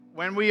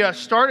When we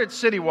started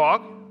City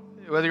Walk,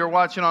 whether you're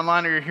watching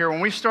online or you're here,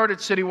 when we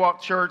started City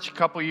Walk Church a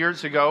couple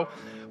years ago,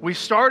 we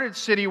started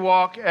City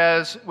Walk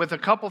with a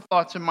couple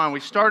thoughts in mind.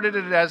 We started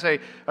it as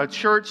a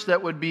church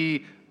that would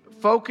be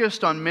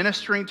focused on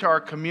ministering to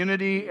our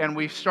community, and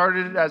we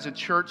started it as a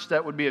church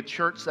that would be a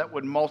church that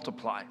would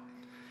multiply.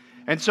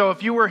 And so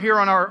if you were here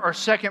on our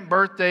second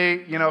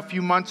birthday, a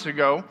few months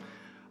ago,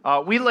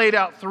 we laid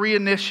out 3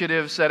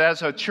 initiatives that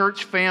as a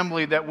church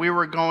family that we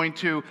were going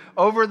to,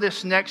 over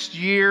this next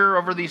year,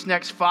 over these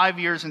next 5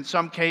 years in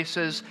some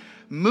cases,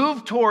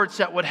 move towards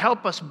that would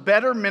help us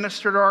better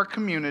minister to our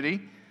community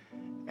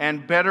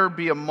and better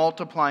be a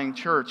multiplying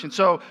church. And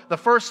so the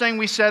first thing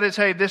we said is,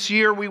 hey, this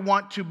year we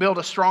want to build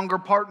a stronger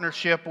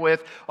partnership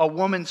with A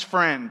Woman's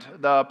Friend,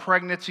 the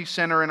pregnancy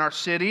center in our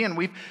city, and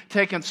we've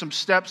taken some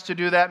steps to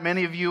do that.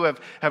 Many of you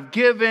have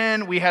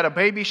given. We had a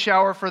baby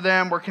shower for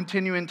them. We're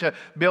continuing to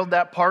build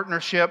that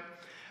partnership.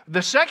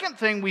 The second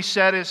thing we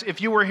said is, if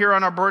you were here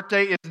on our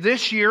birthday, is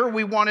this year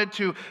we wanted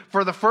to,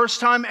 for the first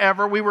time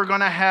ever, we were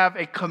going to have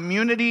a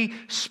community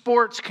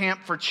sports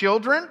camp for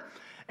children.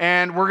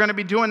 And we're going to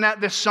be doing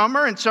that this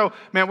summer. And so,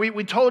 man,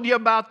 we told you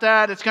about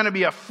that. It's going to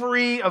be a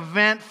free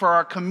event for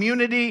our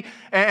community.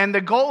 And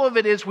the goal of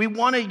it is we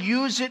want to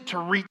use it to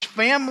reach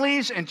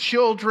families and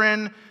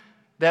children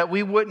that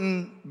we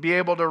wouldn't be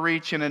able to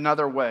reach in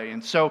another way.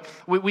 And so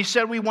we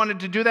said we wanted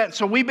to do that. And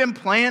so we've been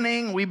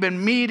planning, we've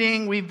been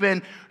meeting, we've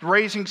been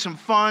raising some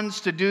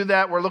funds to do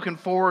that. We're looking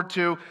forward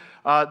to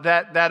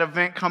that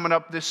event coming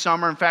up this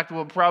summer. In fact,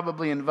 we'll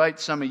probably invite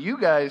some of you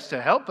guys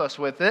to help us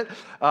with it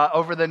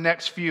over the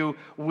next few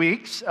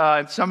weeks.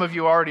 And some of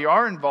you already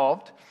are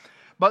involved.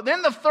 But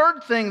then the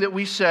third thing that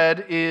we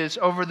said is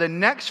over the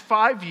next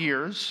 5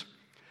 years,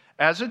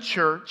 as a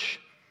church,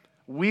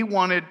 we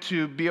wanted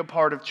to be a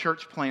part of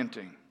church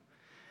planting.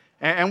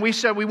 And we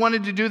said we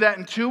wanted to do that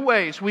in 2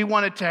 ways. We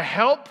wanted to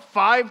help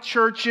 5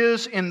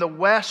 churches in the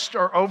West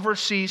or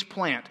overseas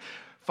plant.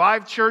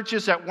 5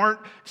 churches that weren't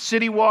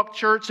City Walk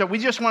Church, that we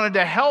just wanted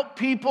to help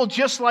people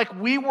just like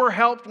we were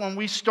helped when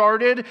we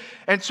started.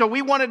 And so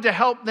we wanted to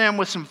help them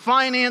with some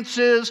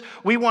finances.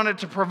 We wanted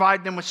to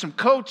provide them with some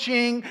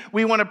coaching.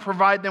 We want to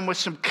provide them with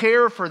some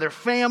care for their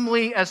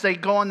family as they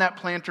go on that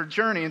planter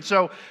journey. And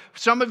so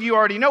some of you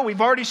already know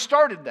we've already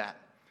started that.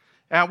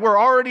 And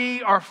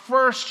our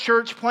first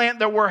church plant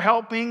that we're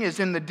helping is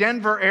in the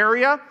Denver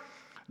area.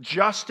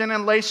 Justin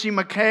and Lacey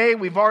McKay,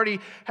 we've already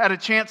had a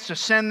chance to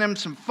send them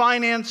some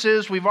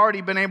finances. We've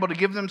already been able to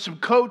give them some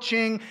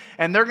coaching,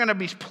 and they're going to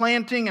be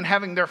planting and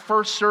having their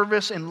first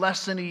service in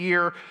less than a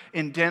year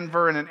in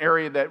Denver, in an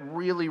area that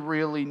really,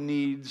 really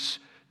needs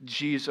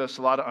Jesus,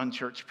 a lot of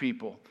unchurched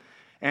people.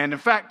 And in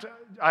fact,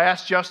 I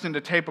asked Justin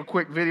to tape a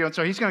quick video, and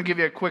so he's going to give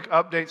you a quick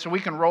update so we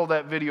can roll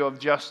that video of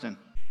Justin.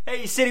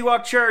 Hey, City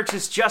Walk Church,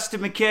 it's Justin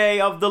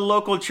McKay of the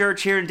local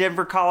church here in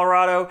Denver,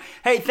 Colorado.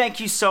 Hey, thank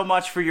you so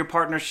much for your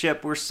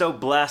partnership. We're so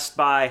blessed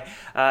by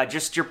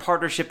just your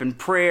partnership in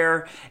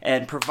prayer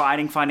and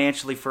providing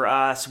financially for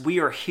us.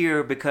 We are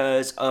here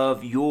because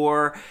of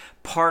your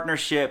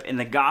partnership in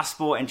the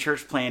gospel and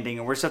church planting,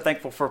 and we're so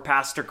thankful for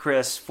Pastor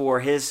Chris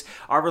for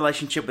our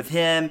relationship with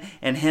him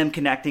and him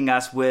connecting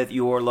us with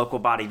your local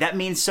body. That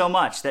means so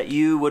much that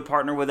you would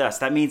partner with us.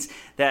 That means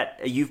that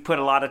you've put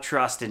a lot of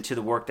trust into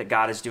the work that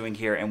God is doing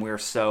here, and we're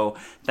so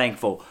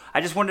thankful. I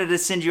just wanted to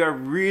send you a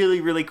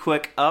really, really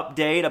quick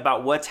update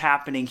about what's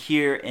happening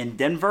here in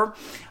Denver.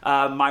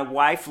 My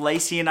wife,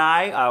 Lacey, and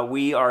I,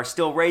 we are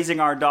still raising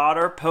our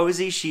daughter,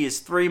 Posey. She is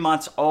 3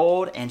 months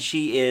old, and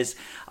she is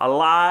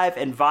alive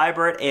and vibrant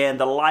and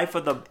the life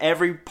of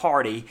every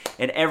party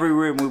in every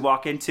room we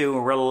walk into,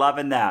 and we're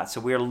loving that.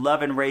 So we're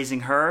loving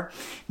raising her.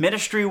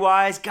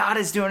 Ministry-wise, God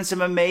is doing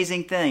some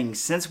amazing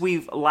things. Since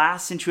we've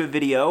last sent you a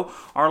video,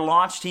 our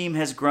launch team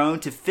has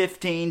grown to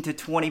 15 to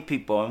 20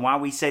 people. And while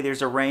we say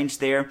there's a range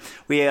there,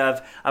 we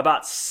have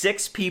about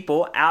 6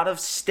 people out of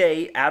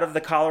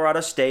the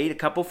Colorado state, a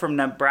couple from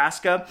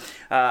Nebraska,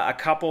 a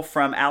couple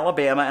from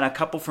Alabama, and a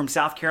couple from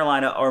South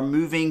Carolina are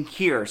moving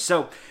here.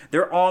 So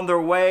they're on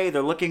their way.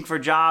 They're looking for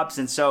jobs.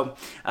 And so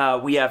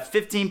we have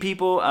 15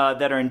 people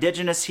that are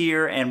indigenous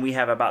here, and we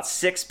have about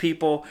 6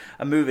 people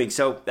moving.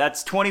 So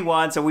that's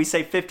 21. So we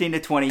say 15 to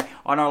 20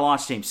 on our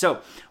launch team.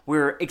 So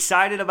we're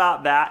excited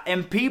about that.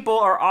 And people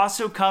are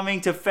also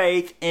coming to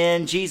faith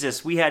in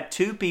Jesus. We had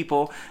 2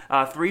 people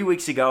 3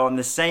 weeks ago on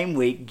the same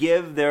week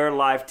give their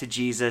life to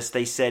Jesus.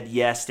 They said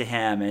yes to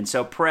him. And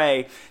so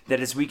pray that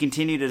as we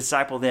continue to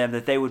disciple them,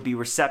 that they would be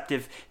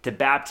receptive to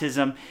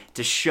baptism,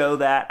 to show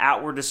that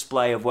outward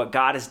display of what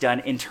God has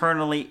done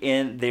internally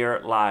in their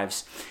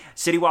lives.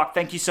 City Walk,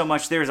 thank you so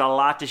much. There's a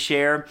lot to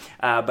share,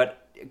 but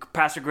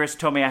Pastor Chris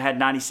told me I had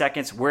 90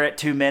 seconds. We're at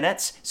 2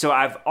 minutes, so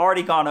I've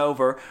already gone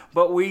over.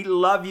 But we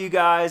love you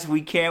guys.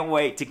 We can't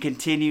wait to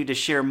continue to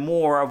share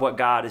more of what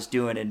God is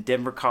doing in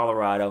Denver,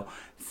 Colorado.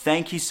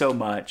 Thank you so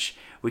much.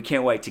 We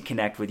can't wait to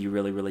connect with you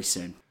really, really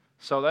soon.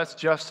 So that's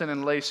Justin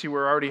and Lacey.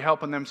 We're already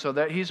helping them. So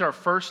that he's our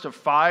first of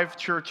 5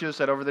 churches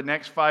that over the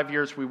next 5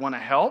 years we want to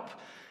help.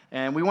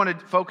 And we want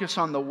to focus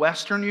on the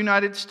western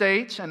United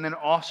States and then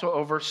also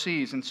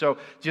overseas. And so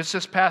just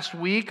this past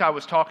week, I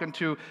was talking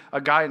to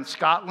a guy in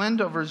Scotland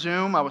over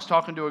Zoom. I was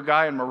talking to a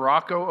guy in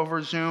Morocco over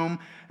Zoom,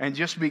 and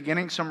just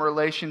beginning some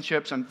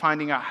relationships and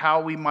finding out how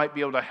we might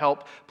be able to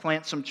help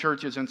plant some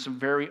churches in some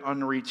very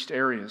unreached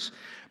areas.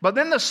 But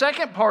then the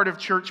second part of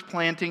church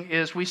planting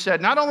is we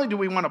said not only do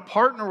we want to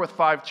partner with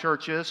 5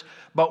 churches,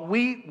 but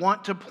we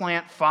want to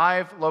plant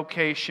 5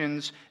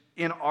 locations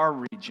in our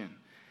region.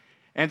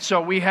 And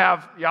so we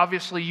have,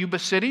 obviously, Yuba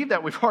City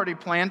that we've already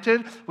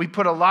planted. We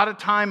put a lot of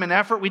time and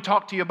effort. We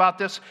talked to you about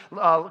this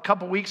a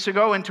couple weeks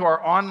ago into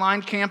our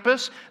online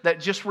campus that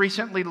just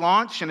recently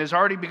launched and has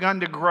already begun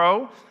to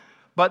grow.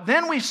 But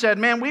then we said,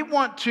 man, we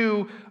want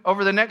to,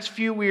 over the next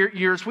few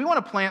years, we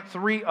want to plant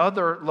 3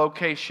 other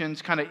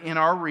locations kind of in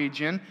our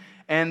region.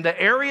 And the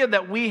area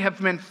that we have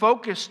been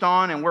focused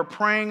on and we're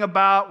praying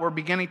about, we're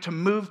beginning to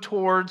move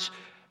towards,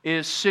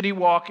 is City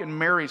Walk in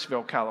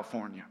Marysville,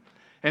 California.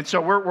 And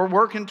so we're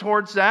working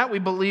towards that. We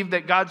believe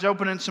that God's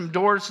opening some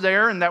doors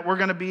there and that we're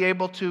going to be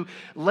able to,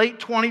 late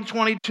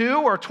 2022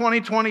 or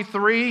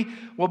 2023,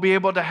 we'll be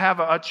able to have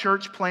a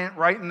church plant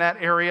right in that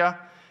area.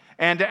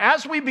 And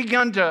as we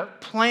begun to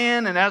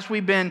plan and as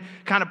we've been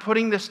kind of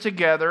putting this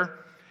together,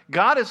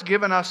 God has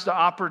given us the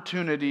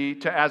opportunity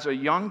to, as a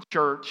young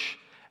church,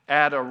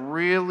 add a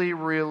really,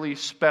 really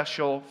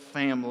special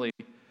family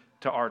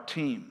to our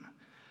team.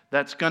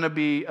 That's going to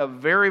be a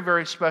very,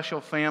 very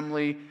special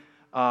family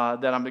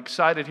that I'm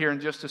excited here in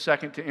just a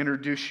second to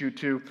introduce you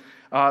to.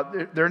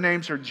 Their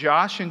names are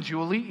Josh and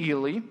Julie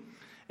Ely,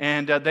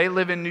 and they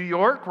live in New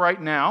York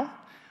right now.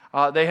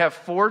 They have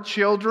 4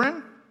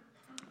 children.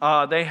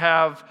 They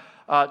have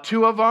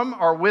 2 of them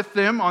are with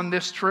them on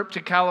this trip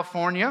to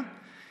California.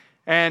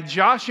 And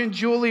Josh and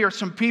Julie are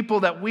some people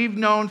that we've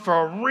known for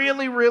a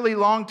really, really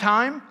long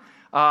time.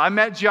 I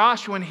met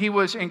Josh when he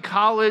was in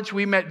college.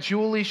 We met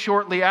Julie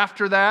shortly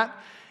after that.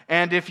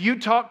 And if you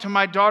talk to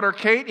my daughter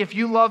Kate, if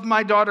you love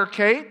my daughter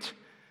Kate,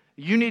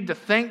 you need to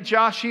thank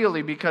Josh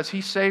Ely because he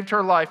saved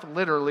her life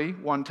literally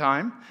one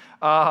time.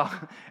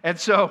 And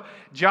so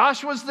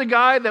Josh was the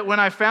guy that when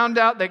I found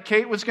out that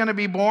Kate was going to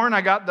be born,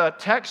 I got the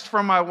text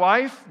from my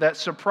wife that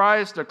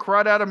surprised the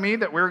crud out of me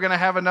that we were going to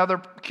have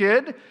another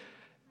kid.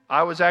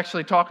 I was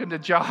actually talking to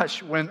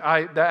Josh when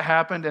that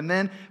happened. And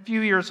then a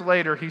few years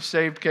later, he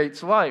saved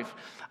Kate's life.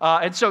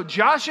 And so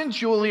Josh and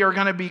Julie are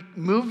going to be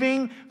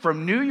moving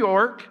from New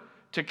York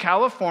to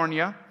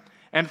California,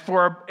 and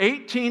for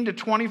 18 to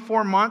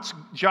 24 months,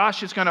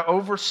 Josh is going to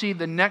oversee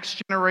the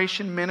next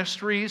generation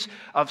ministries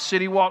of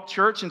City Walk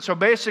Church. And so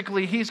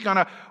basically, he's going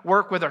to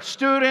work with our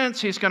students,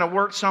 he's going to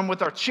work some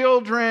with our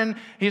children,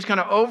 he's going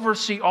to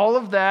oversee all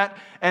of that,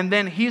 and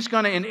then he's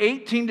going to, in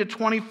 18 to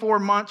 24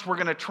 months, we're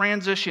going to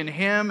transition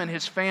him and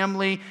his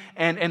family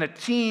and a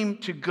team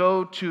to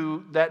go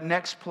to that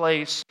next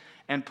place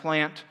and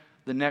plant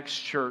the next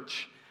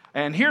church.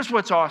 And here's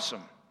what's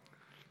awesome.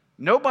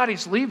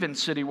 Nobody's leaving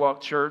City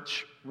Walk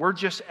Church. We're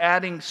just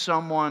adding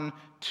someone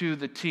to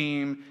the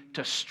team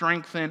to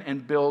strengthen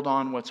and build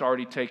on what's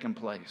already taken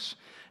place.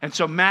 And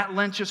so Matt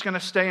Lynch is going to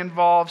stay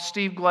involved.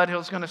 Steve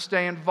Gledhill is going to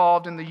stay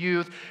involved in the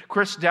youth.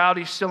 Chris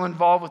Dowdy's still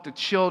involved with the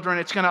children.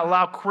 It's going to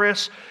allow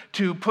Chris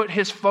to put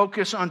his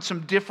focus on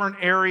some different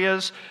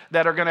areas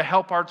that are going to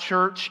help our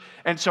church.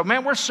 And so,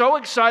 man, we're so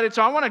excited.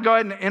 So I want to go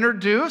ahead and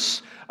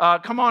introduce,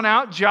 come on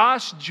out,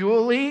 Josh,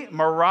 Julie,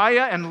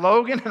 Mariah, and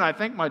Logan. And I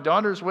think my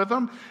daughter's with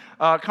them.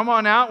 Come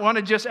on out. I want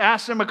to just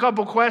ask them a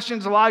couple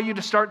questions, allow you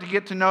to start to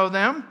get to know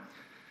them.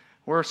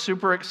 We're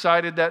super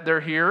excited that they're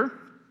here.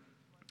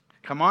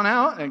 Come on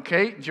out, and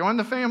Kate, join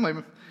the family.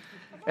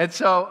 And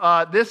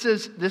so this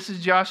is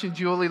Josh and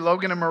Julie,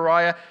 Logan and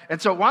Mariah.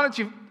 And so why don't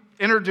you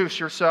introduce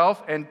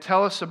yourself and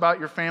tell us about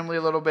your family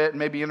a little bit, and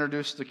maybe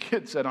introduce the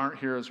kids that aren't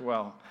here as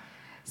well.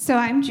 So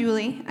I'm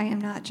Julie. I am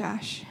not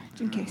Josh,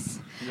 in case.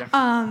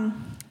 Yeah.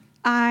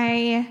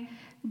 I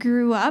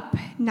grew up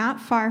not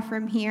far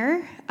from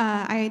here.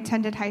 I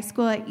attended high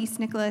school at East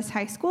Nicholas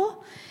High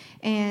School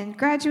and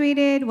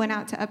graduated, went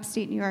out to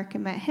upstate New York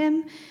and met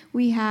him.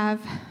 We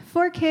have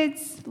 4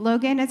 kids.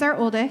 Logan is our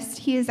oldest.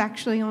 He is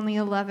actually only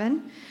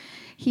 11.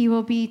 He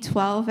will be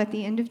 12 at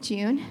the end of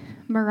June.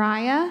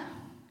 Mariah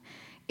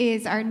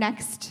is our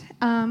next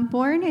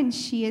born, and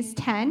she is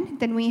 10.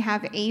 Then we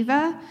have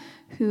Ava,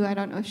 who I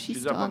don't know if she's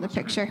still on the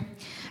picture.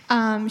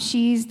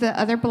 She's the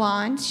other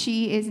blonde.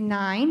 She is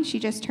 9. She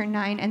just turned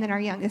 9. And then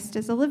our youngest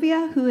is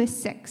Olivia, who is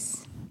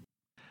 6.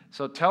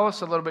 So tell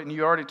us a little bit, and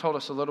you already told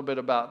us a little bit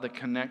about the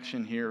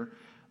connection here,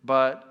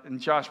 and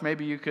Josh,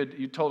 maybe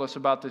you told us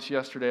about this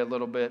yesterday a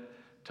little bit.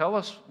 Tell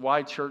us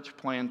why church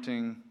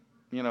planting,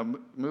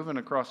 moving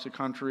across the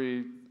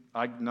country,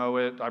 I know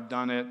it, I've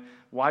done it.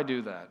 Why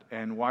do that,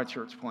 and why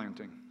church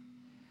planting?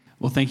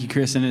 Well, thank you,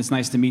 Chris, and it's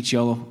nice to meet you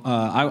all.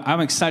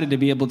 I'm excited to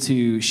be able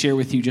to share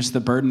with you just the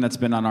burden that's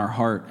been on our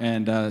heart.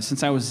 And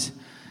since I was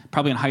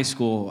probably in high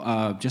school,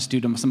 just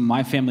due to some of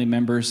my family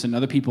members and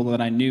other people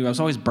that I knew, I was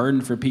always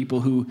burdened for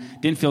people who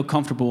didn't feel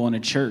comfortable in a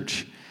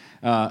church.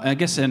 I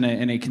guess in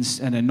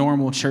a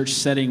normal church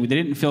setting, they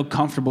didn't feel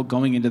comfortable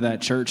going into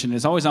that church. And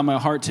it's always on my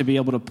heart to be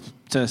able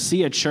to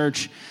see a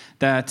church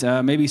that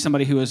maybe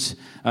somebody who was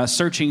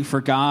searching for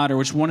God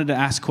or just wanted to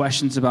ask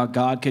questions about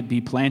God could be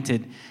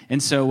planted.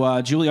 And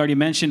so Julie already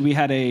mentioned we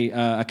had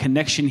a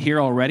connection here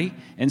already.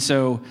 And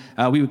so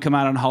we would come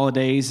out on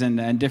holidays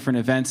and different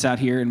events out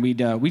here, and we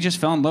just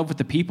fell in love with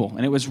the people.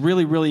 And it was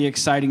really, really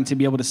exciting to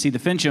be able to see the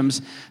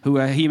Finchams, who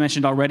he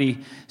mentioned already,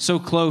 so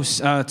close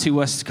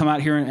to us, come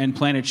out here and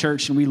plant a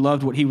church. And we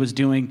loved what he was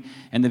doing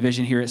and the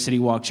vision here at City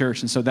Walk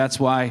Church. And so that's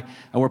why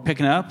we're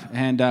picking up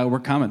and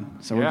we're coming.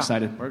 So we're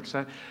excited. We're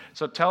excited.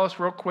 So tell us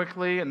real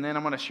quickly, and then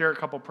I'm going to share a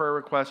couple prayer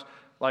requests,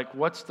 like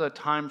what's the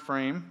time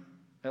frame,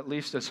 at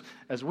least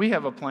as we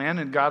have a plan,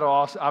 and God will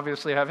also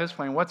obviously have his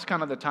plan. What's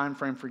kind of the time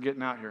frame for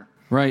getting out here?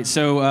 Right.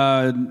 So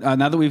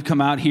now that we've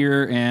come out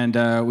here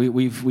and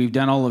we've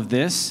done all of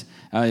this,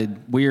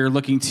 we are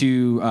looking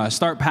to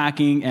start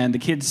packing, and the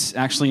kids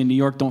actually in New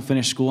York don't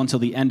finish school until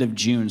the end of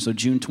June. So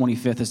June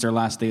 25th is their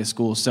last day of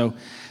school. So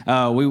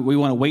we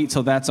want to wait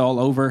till that's all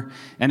over.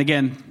 And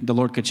again, the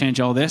Lord could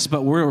change all this,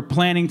 but we're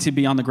planning to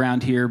be on the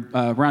ground here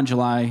around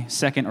July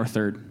 2nd or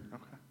 3rd.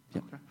 Okay.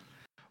 Yep. Okay.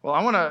 Well,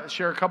 I want to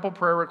share a couple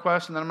prayer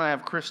requests, and then I'm going to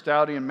have Chris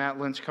Dowdy and Matt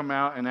Lynch come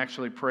out and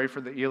actually pray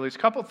for the Elys. A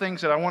couple things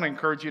that I want to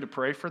encourage you to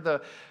pray for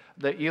the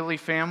Ely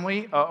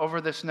family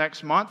over this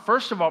next month.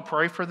 First of all,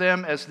 pray for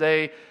them as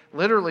they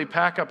literally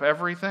pack up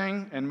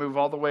everything and move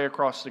all the way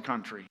across the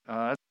country.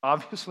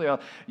 Obviously,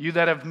 you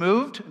that have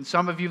moved, and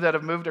some of you that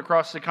have moved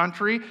across the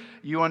country,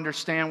 you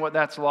understand what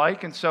that's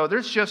like. And so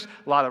there's just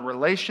a lot of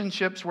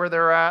relationships where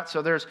they're at.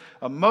 So there's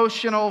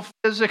emotional,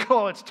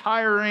 physical, it's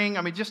tiring.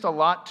 I mean, just a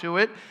lot to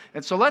it.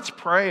 And so let's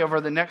pray over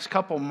the next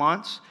couple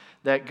months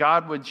that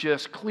God would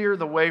just clear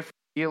the way for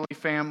the Ely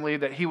family,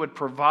 that he would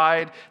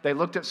provide. They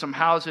looked at some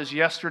houses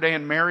yesterday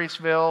in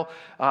Marysville.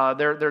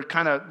 They're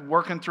kind of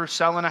working through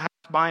selling a house,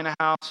 buying a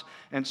house.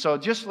 And so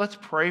just let's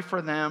pray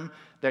for them,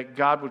 that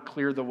God would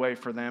clear the way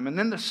for them. And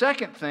then the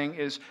second thing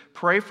is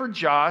pray for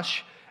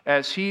Josh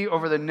as he,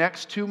 over the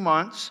next 2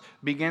 months,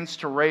 begins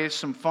to raise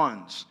some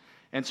funds.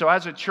 And so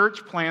as a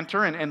church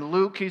planter, and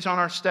Luke, he's on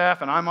our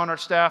staff, and I'm on our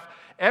staff,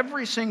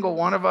 every single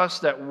one of us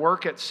that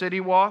work at City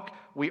Walk,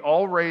 we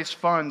all raise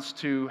funds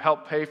to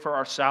help pay for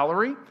our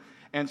salary.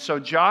 And so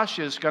Josh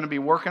is going to be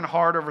working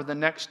hard over the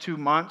next 2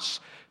 months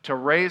to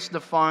raise the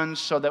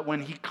funds so that when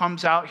he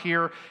comes out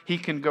here, he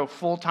can go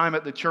full-time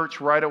at the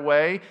church right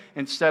away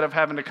instead of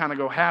having to kind of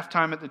go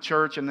half-time at the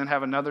church and then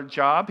have another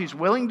job. He's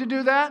willing to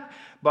do that,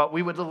 but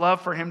we would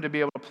love for him to be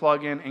able to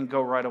plug in and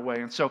go right away.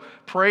 And so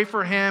pray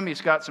for him.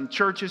 He's got some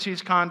churches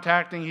he's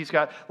contacting. He's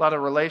got a lot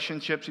of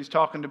relationships. He's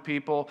talking to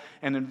people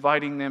and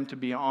inviting them to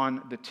be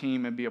on the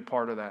team and be a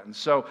part of that. And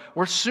so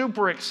we're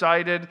super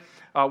excited.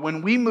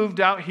 When we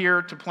moved out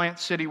here to plant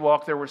City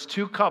Walk, there was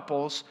 2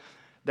 couples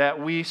that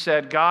we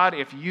said, God,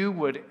 if you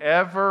would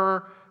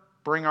ever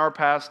bring our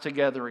paths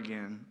together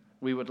again,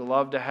 we would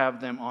love to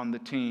have them on the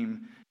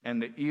team. And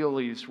the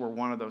Elys were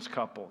one of those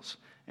couples.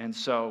 And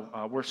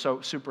so we're so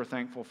super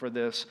thankful for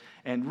this,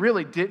 and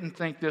really didn't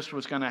think this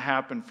was going to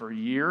happen for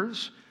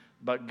years,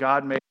 but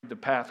God made the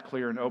path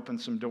clear and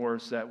opened some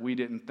doors that we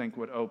didn't think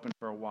would open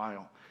for a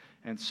while.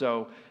 And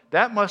so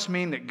that must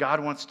mean that God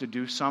wants to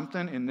do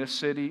something in this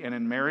city and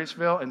in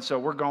Marysville. And so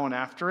we're going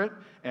after it,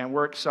 and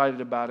we're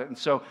excited about it. And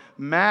so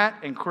Matt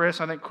and Chris,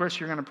 I think, Chris,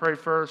 you're going to pray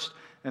first.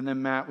 And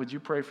then Matt, would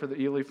you pray for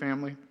the Ely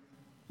family?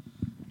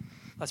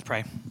 Let's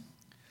pray.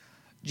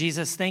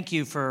 Jesus, thank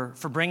you for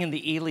bringing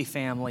the Ely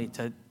family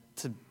to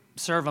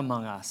serve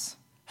among us.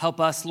 Help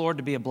us, Lord,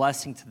 to be a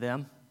blessing to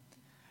them.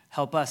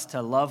 Help us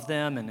to love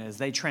them. And as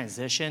they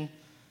transition,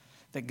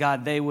 that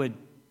God,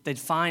 they'd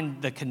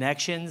find the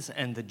connections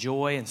and the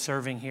joy in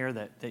serving here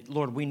that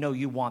Lord, we know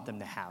you want them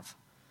to have.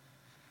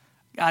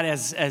 God,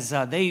 as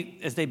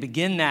they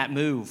begin that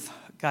move,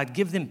 God,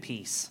 give them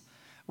peace.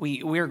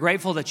 We are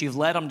grateful that you've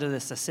led them to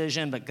this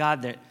decision, but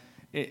God,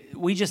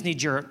 we just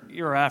need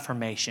your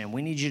affirmation.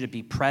 We need you to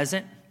be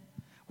present.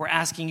 We're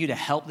asking you to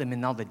help them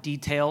in all the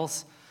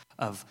details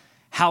of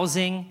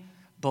housing,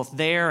 both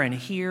there and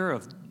here,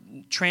 of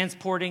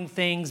transporting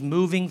things,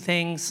 moving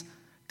things.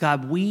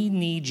 God, we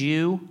need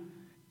you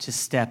to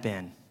step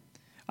in.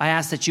 I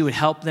ask that you would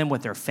help them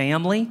with their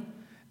family,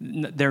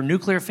 their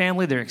nuclear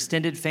family, their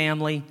extended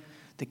family,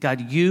 that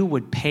God, you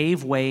would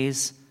pave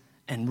ways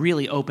and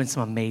really open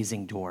some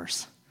amazing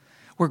doors.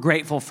 We're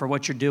grateful for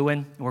what you're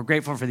doing, and we're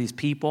grateful for these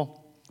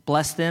people.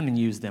 Bless them and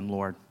use them,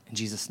 Lord, in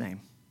Jesus'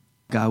 name.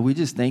 God, we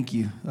just thank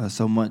you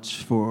so much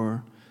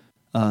for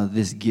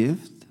this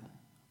gift.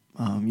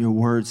 Your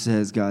word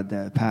says, God,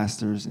 that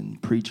pastors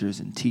and preachers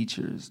and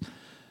teachers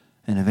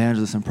and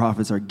evangelists and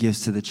prophets are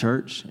gifts to the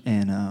church.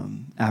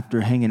 And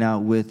after hanging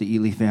out with the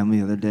Ely family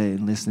the other day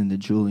and listening to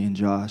Julie and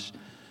Josh,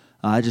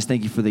 I just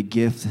thank you for the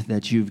gift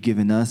that you've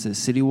given us at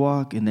City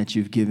Walk and that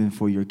you've given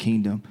for your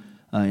kingdom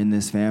in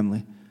this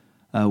family.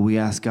 We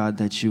ask, God,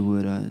 that you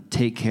would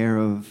take care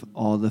of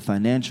all the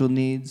financial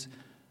needs.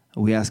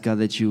 We ask, God,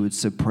 that you would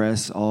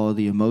suppress all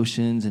the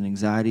emotions and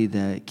anxiety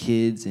that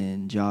kids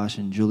and Josh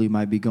and Julie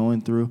might be going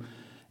through.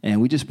 And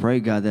we just pray,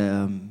 God,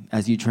 that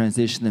as you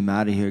transition them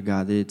out of here,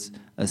 God, that it's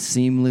a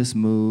seamless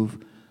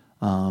move,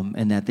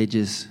 and that they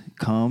just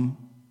come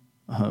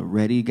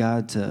ready,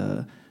 God,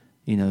 to,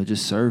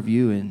 just serve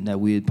you, and that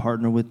we would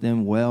partner with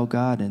them well,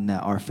 God, and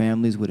that our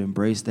families would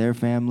embrace their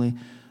family,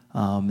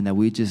 and that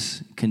we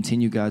just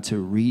continue, God, to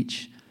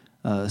reach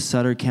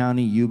Sutter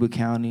County, Yuba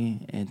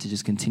County, and to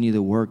just continue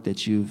the work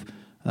that you've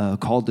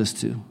called us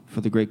to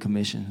for the Great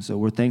Commission. So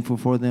we're thankful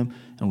for them,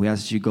 and we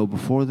ask that you go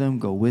before them,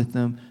 go with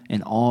them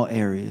in all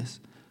areas.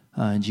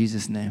 In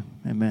Jesus' name,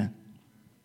 amen.